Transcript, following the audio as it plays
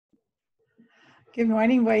Good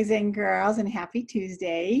morning, boys and girls, and happy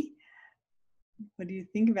Tuesday. What do you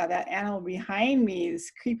think about that animal behind me?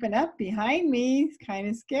 It's creeping up behind me. It's kind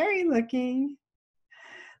of scary looking.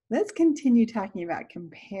 Let's continue talking about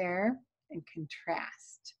compare and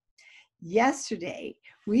contrast. Yesterday,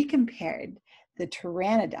 we compared the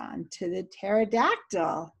pteranodon to the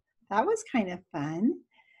pterodactyl. That was kind of fun.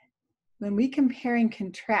 When we compare and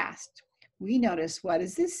contrast, we notice what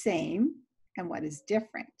is the same and what is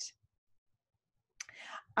different.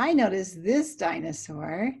 I noticed this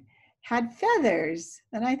dinosaur had feathers,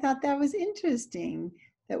 and I thought that was interesting,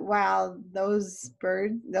 that while those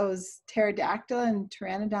pterodactyl and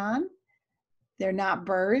pteranodon, they're not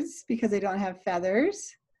birds because they don't have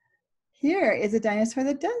feathers. Here is a dinosaur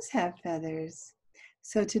that does have feathers.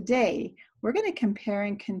 So today, we're going to compare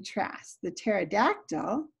and contrast the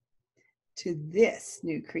pterodactyl to this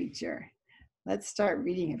new creature. Let's start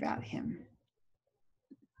reading about him.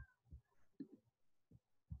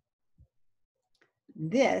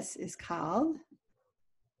 This is called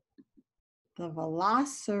the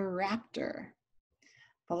Velociraptor.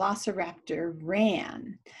 Velociraptor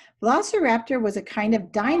ran. Velociraptor was a kind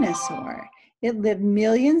of dinosaur. It lived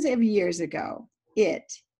millions of years ago.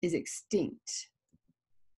 It is extinct.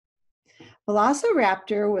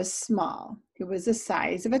 Velociraptor was small. It was the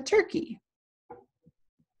size of a turkey.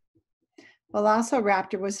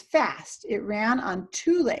 Velociraptor was fast. It ran on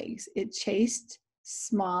two legs. It chased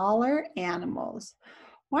smaller animals.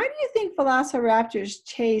 Why do you think velociraptors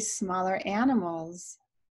chase smaller animals?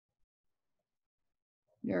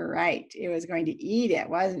 You're right. It was going to eat it,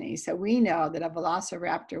 wasn't he? So we know that a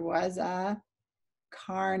velociraptor was a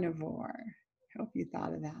carnivore. I hope you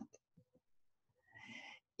thought of that.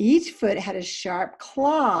 Each foot had a sharp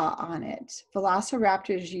claw on it.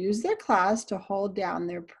 Velociraptors used their claws to hold down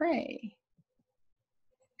their prey.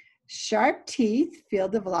 Sharp teeth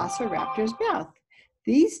filled the velociraptor's mouth.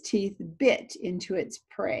 These teeth bit into its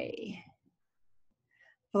prey.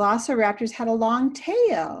 Velociraptors had a long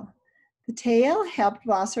tail. The tail helped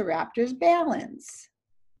velociraptors balance.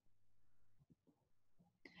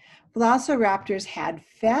 Velociraptors had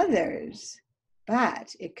feathers,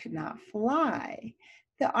 but it could not fly.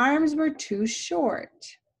 The arms were too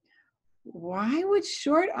short. Why would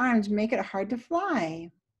short arms make it hard to fly?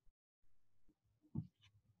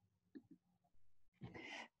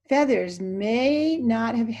 Feathers may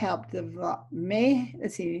not have helped feathers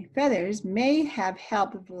may have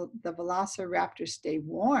helped the velociraptor stay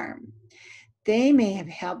warm. They may have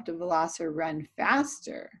helped the velociraptor run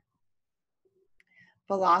faster.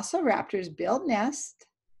 Velociraptors built nests.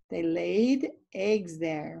 They laid eggs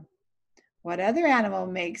there. What other animal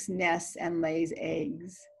makes nests and lays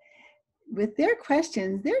eggs? With their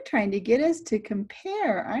questions, they're trying to get us to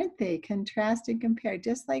compare, aren't they? Contrast and compare,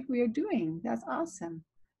 just like we are doing. That's awesome.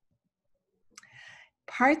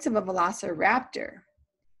 Parts of a velociraptor: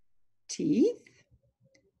 teeth,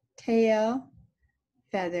 tail,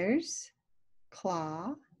 feathers,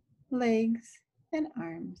 claw, legs, and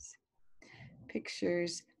arms.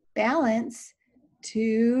 Pictures: balance.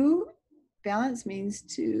 Balance means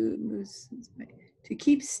to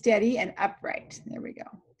keep steady and upright. There we go.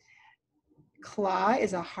 Claw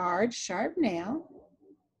is a hard, sharp nail.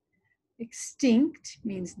 Extinct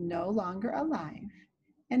means no longer alive.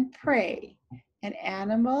 And prey, an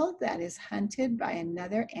animal that is hunted by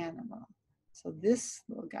another animal. So this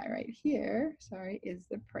little guy right here, is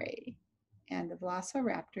the prey. And the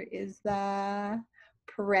velociraptor is the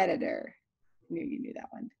predator. You knew that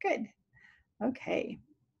one. Good. Okay.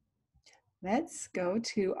 Let's go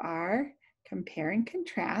to our compare and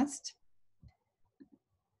contrast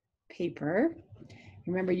paper.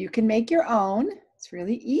 Remember, you can make your own. It's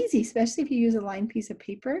really easy, especially if you use a lined piece of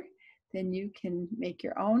paper. Then you can make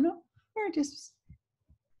your own, or just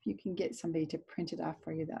if you can get somebody to print it off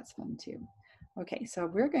for you, that's fun too. Okay, so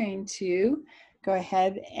we're going to go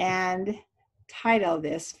ahead and title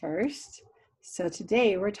this first. So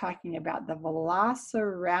today we're talking about the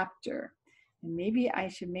Velociraptor. And maybe I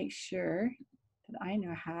should make sure that I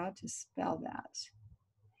know how to spell that.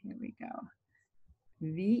 Here we go.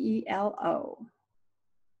 V-E-L-O.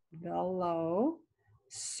 Velo,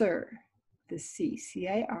 Sir, the C,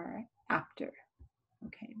 C-I-R, apter.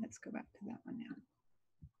 Okay, let's go back to that one now.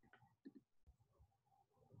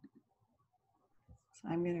 So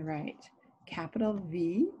I'm going to write capital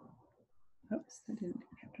V. Oops, I didn't do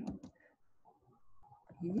capital.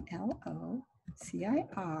 V-L-O-C-I-R-A,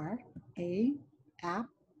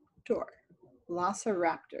 apter,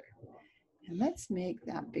 Velociraptor. And let's make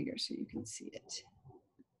that bigger so you can see it.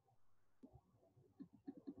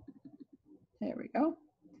 There we go.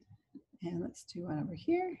 And let's do one over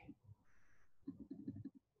here.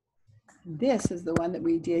 This is the one that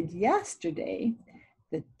we did yesterday,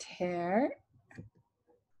 the pterodactyl.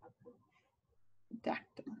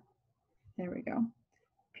 There we go.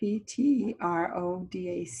 P-T-R-O-D-A-C-T-Y-L,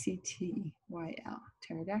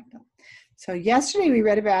 pterodactyl. So yesterday we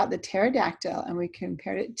read about the pterodactyl and we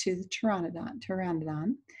compared it to the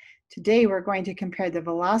pteranodon. Today we're going to compare the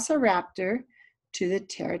velociraptor to the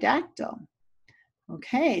pterodactyl.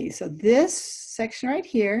 Okay, so this section right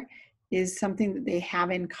here is something that they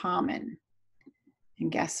have in common.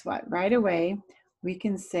 And guess what? Right away, we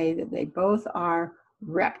can say that they both are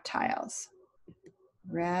reptiles.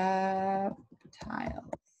 Reptiles.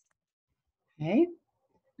 Okay?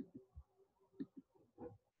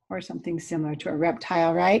 Or something similar to a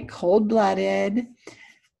reptile, right? Cold-blooded.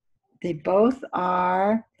 They both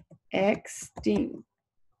are extinct.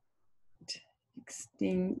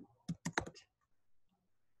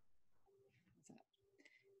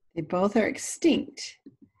 They both are extinct.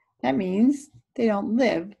 That means they don't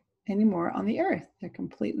live anymore on the earth. They're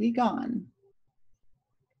completely gone.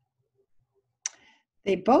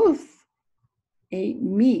 They both ate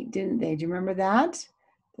meat, didn't they? Do you remember that?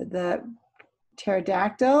 The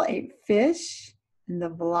pterodactyl ate fish, and the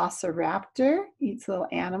velociraptor eats little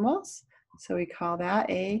animals. So we call that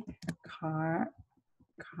a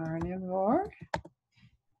carnivore.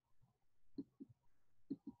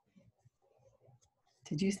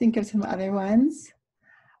 Did you think of some other ones?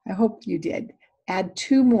 I hope you did. Add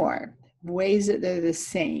two more ways that they're the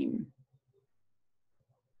same.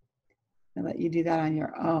 I'll let you do that on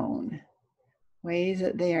your own. Ways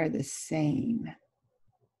that they are the same.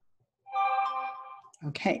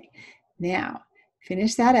 Okay, now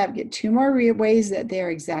finish that up. Get two more ways that they are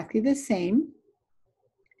exactly the same.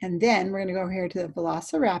 And then we're going to go here to the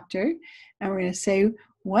velociraptor. And we're going to say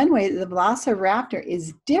one way that the velociraptor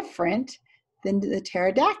is different than the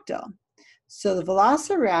pterodactyl. So the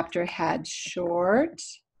velociraptor had short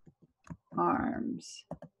arms,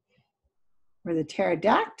 where the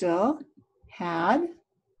pterodactyl had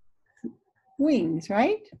wings,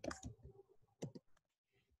 right?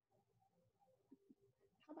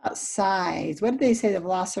 How about size? What did they say the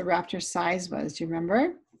velociraptor size was? Do you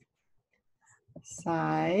remember?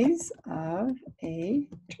 Size of a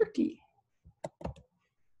turkey.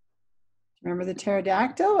 Remember the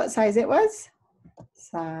pterodactyl? What size it was?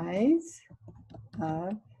 Size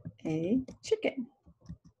of a chicken.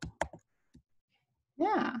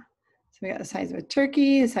 Yeah. So we got the size of a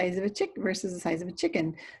turkey, the size of a chicken versus the size of a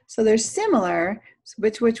chicken. So they're similar. So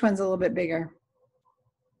which one's a little bit bigger?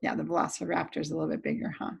 Yeah, the velociraptor is a little bit bigger,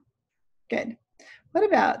 huh? Good. What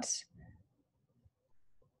about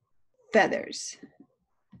feathers?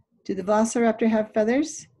 Do the velociraptor have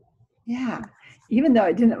feathers? Yeah. Even though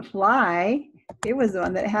it didn't fly, it was the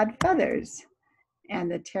one that had feathers.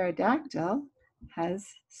 And the pterodactyl has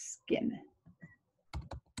skin.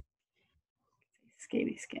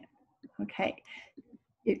 Scaly skin. Okay.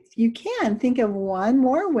 If you can, think of one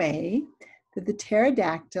more way that the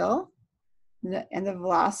pterodactyl and the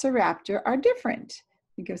velociraptor are different.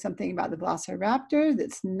 Think of something about the velociraptor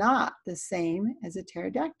that's not the same as a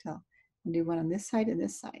pterodactyl. And do one on this side and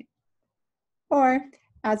this side. Or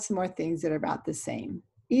add some more things that are about the same.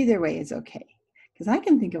 Either way is okay. Because I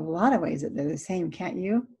can think of a lot of ways that they're the same, can't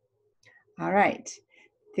you? All right.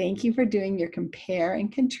 Thank you for doing your compare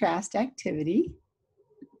and contrast activity.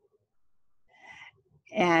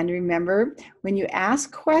 And remember, when you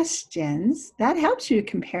ask questions, that helps you to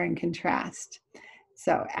compare and contrast.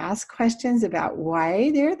 So ask questions about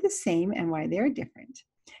why they're the same and why they're different.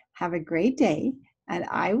 Have a great day, and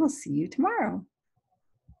I will see you tomorrow.